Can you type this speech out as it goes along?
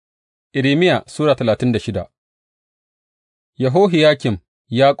Irmiya Sura 36. Yehohiyakim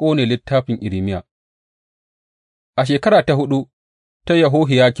ya ƙone littafin Irmiya. A shekara ta huɗu ta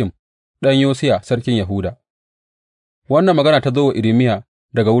Yehohiyakim ɗan Yosiya sarkin Yahuda, wannan magana ta zo wa Irmiya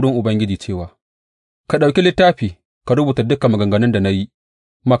daga wurin Ubangiji cewa, Ka ɗauki littafi ka rubuta dukan maganganun da na yi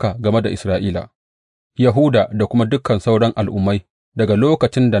maka game da Isra'ila, Yahuda da kuma dukan sauran al'ummai daga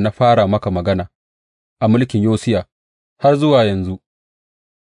lokacin da na fara maka magana a mulkin Yosiya har zuwa yanzu.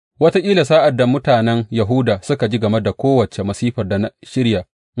 Wataƙila sa'ad da mutanen Yahuda suka ji game da kowace masifar da na shirya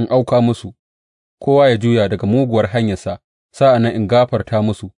in auka musu, kowa ya juya daga muguwar hanyarsa, sa'an nan in gafarta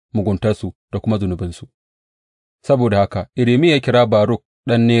musu muguntarsu da kuma zunubinsu. Saboda haka Irmiya ya kira Baruk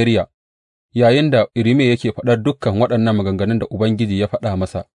ɗan Neriya, yayinda Irmiya yake faɗar dukan waɗannan maganganun da Ubangiji ya faɗa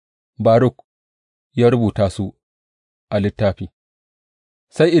masa, Baruk ya rubuta su a littafi.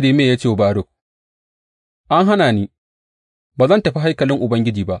 Sai Irmiya ya ce wa Baruk, An hana ni, ba zan tafi haikalin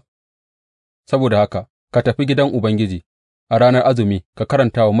Ubangiji ba. Saboda haka ka tafi gidan Ubangiji a ranar azumi ka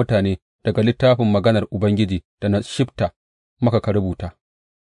karanta wa mutane daga littafin maganar Ubangiji da na shibta maka ka rubuta,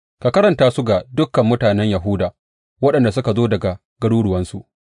 ka karanta su ga dukan mutanen Yahuda waɗanda suka zo daga garuruwansu,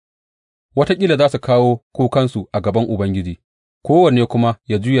 wataƙila za su kawo kukansu a gaban Ubangiji, kowanne kuma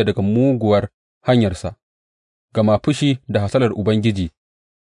ya juya daga muguwar hanyarsa, gama fushi da hasalar Ubangiji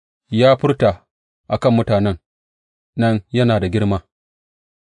ya furta a kan mutanen nan yana da girma.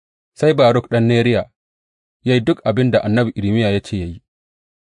 Sai Baruk ɗan Neriya ya yi duk abin da annabi Irmiya ya ce ya yi,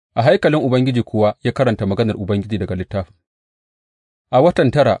 a haikalin Ubangiji kuwa ya karanta maganar Ubangiji daga littafin. A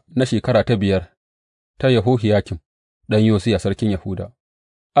watan tara na shekara ta biyar ta Yehohiyakim ɗan Yosiya sarkin Yahuda,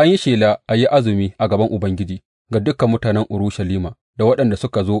 an yi shela a yi azumi a gaban Ubangiji ga dukan mutanen Urushalima da waɗanda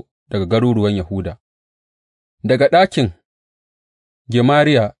suka zo daga garuruwan Yahuda, daga ɗakin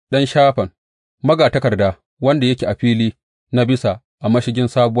Gemariya ɗan Shafan, magatakarda, wanda yake a fili na bisa a mashigin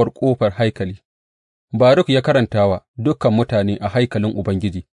sabuwar ƙofar haikali. Baruk ya karanta wa dukan mutane a haikalin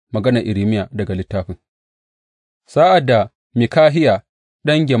Ubangiji maganar Irmiya daga littafin. Sa'ad da Mikahiya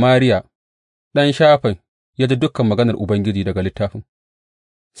ɗan Gemariya ɗan Shafan ya ji dukan maganar Ubangiji daga littafin,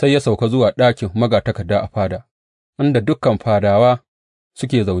 sai ya sauka zuwa ɗakin magatakarda a fada, inda dukan fadawa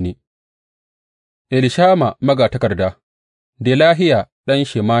suke zaune, Elishama magatakarda, Delahiya ɗan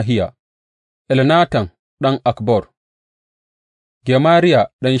Shemahiya, Elnatan ɗan Akbor,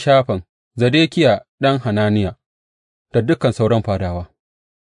 Gemariya ɗan Shafan, Zedekiya ɗan Hananiya da dukan sauran fadawa.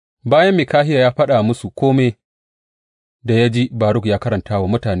 Bayan Mikahiya ya faɗa musu kome da ya ji Baruk ya karanta wa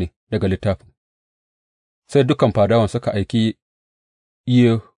mutane daga littafin, sai dukan fadawan suka aiki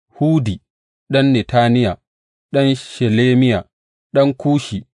Yehudi ɗan Netaniya, ɗan Shelemiya, ɗan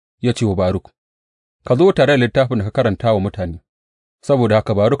Kushi, ya ce wa Baruk, Ka zo tare da littafin da ka karanta wa mutane. Saboda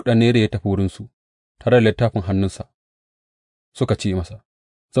haka Baruk ɗan Neriya ya tafi wurinsu tare da littafin hannunsa. Suka ce masa,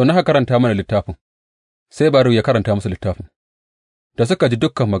 Zauna ka karanta mana littafin. Sai Baruk ya karanta musu littafin. Da suka ji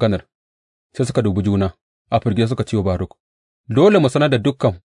dukan maganar, sai suka dubi juna a firgice suka ce wa Baruk, Dole mu sanar da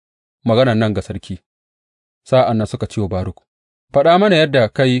dukan maganan nan ga sarki. Sa'an nan suka ce wa Baruk, Faɗa mana yadda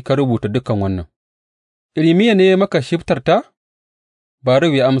kai ka rubuta dukan wannan. Irmiya ne ya maka shibtarta?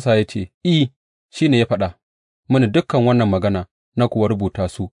 Baruk ya amsa ya ce, shi ne ya faɗa mini dukan wannan magana na kuwa rubuta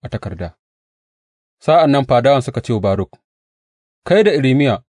su a takarda. Sa'an nan fadawan suka ce wa Baruk, Kai da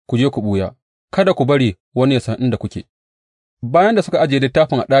Irmiya ku je ku ɓuya, kada ku bari wani ya san inda kuke. Bayan da suka ajiye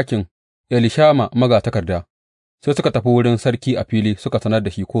littafin a ɗakin Elishama magatakarda, sai suka tafi wurin sarki a fili suka sanar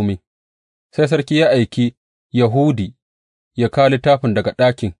da shi kome. Sai sarki ya aiki Yehudi ya kawo littafin daga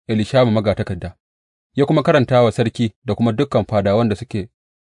ɗakin Elishama magatakarda, ya kuma karanta wa sarki da kuma dukan fadawan da suke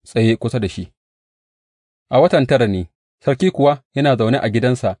tsaye kusa da shi. A watan tara ne, sarki kuwa yana zaune a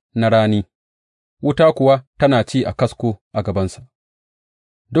gidansa na rani, wuta kuwa tana ci a kasko a gabansa.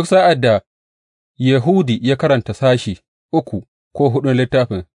 Duk sa'ad da Yehudi ya karanta sashi uku ko huɗu na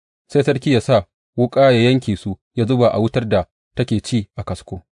littafin, sai sarki ya sa wuƙa ya yanke su ya zuba a wutar da take ci a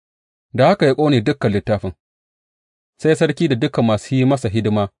kasko, da haka ya ƙone dukan littafin. Sai sarki da dukan masu yi masa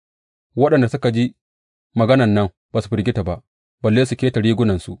hidima waɗanda suka ji maganan nan ba su firgita ba, balle su keta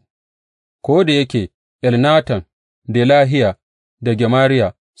rigunansu, ko da yake Elnatan, Delahiya da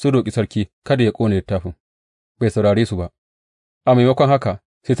Gemariya sun roƙi sarki kada ya ƙone littafin, bai saurare su ba. A maimakon haka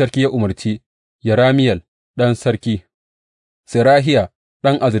sai sarki ya umarci Yerameyel ɗan sarki, Serahiya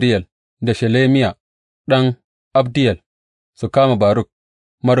ɗan Azriyel da Shelemiya ɗan Abdeyel su kama Baruk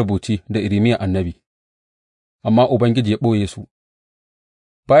marubuci da Irmiya annabi, amma Ubangiji ya ɓoye su.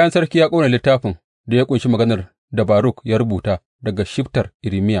 Bayan sarki ya ƙone littafin da ya ƙunshi maganar da Baruk ya rubuta daga shibtar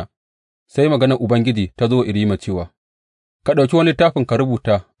Irmiya, sai maganar Ubangiji ta zo wa Irmiya cewa, Ka ɗauki wani littafin ka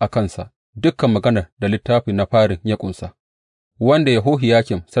rubuta a kansa dukan maganar da littafi na farin ya ƙunsa, wanda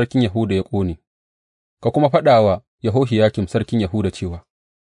Yehohiyakim sarkin Yahuda ya ƙone, ka kuma faɗa wa Yehohiyakim sarkin Yahuda cewa,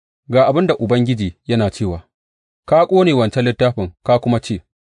 Ga abin da Ubangiji yana cewa, ka ƙone wancan littafin ka kuma ce,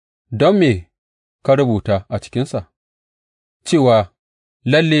 Don me ka rubuta a cikinsa cewa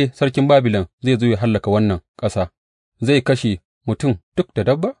lalle sarkin Babilon zai zo ya hallaka wannan ƙasa, zai kashe mutum duk da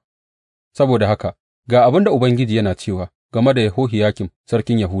dabba? Saboda haka ga abin da Ubangiji yana cewa game da Yehohiyakim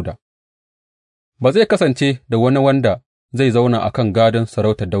sarkin Yahuda, Ba zai kasance da wani wanda zai zauna a kan gadon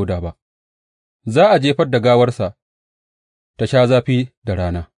sarautar Dawuda ba, za a jefar da gawarsa ta sha zafi da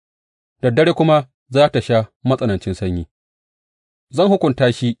rana, da dare kuma za tă sha matsanancin sanyi. Zan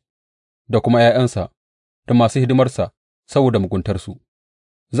hukunta shi da kuma ’ya'yansa da masu hidimarsa saboda muguntarsu,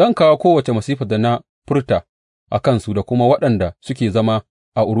 zan kawo kowace masifar da na furta a kansu da kuma waɗanda suke zama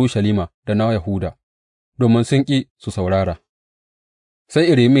a Urushalima da na Yahuda, domin sun ƙi su saurara.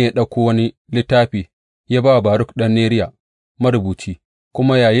 Sai Irmiya ya ɗauko wani littafi ya ba wa Baruk ɗan Neriya marubuci,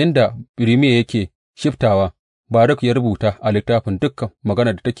 kuma yayinda Irmiya yake shibtawa, Baruk ya rubuta a littafin dukan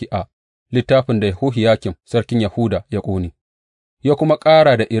maganar da take a littafin da Yehohiyakim sarkin Yahuda ya ƙone, ya kuma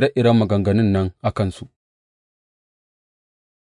ƙara da ire iren maganganun nan a kansu.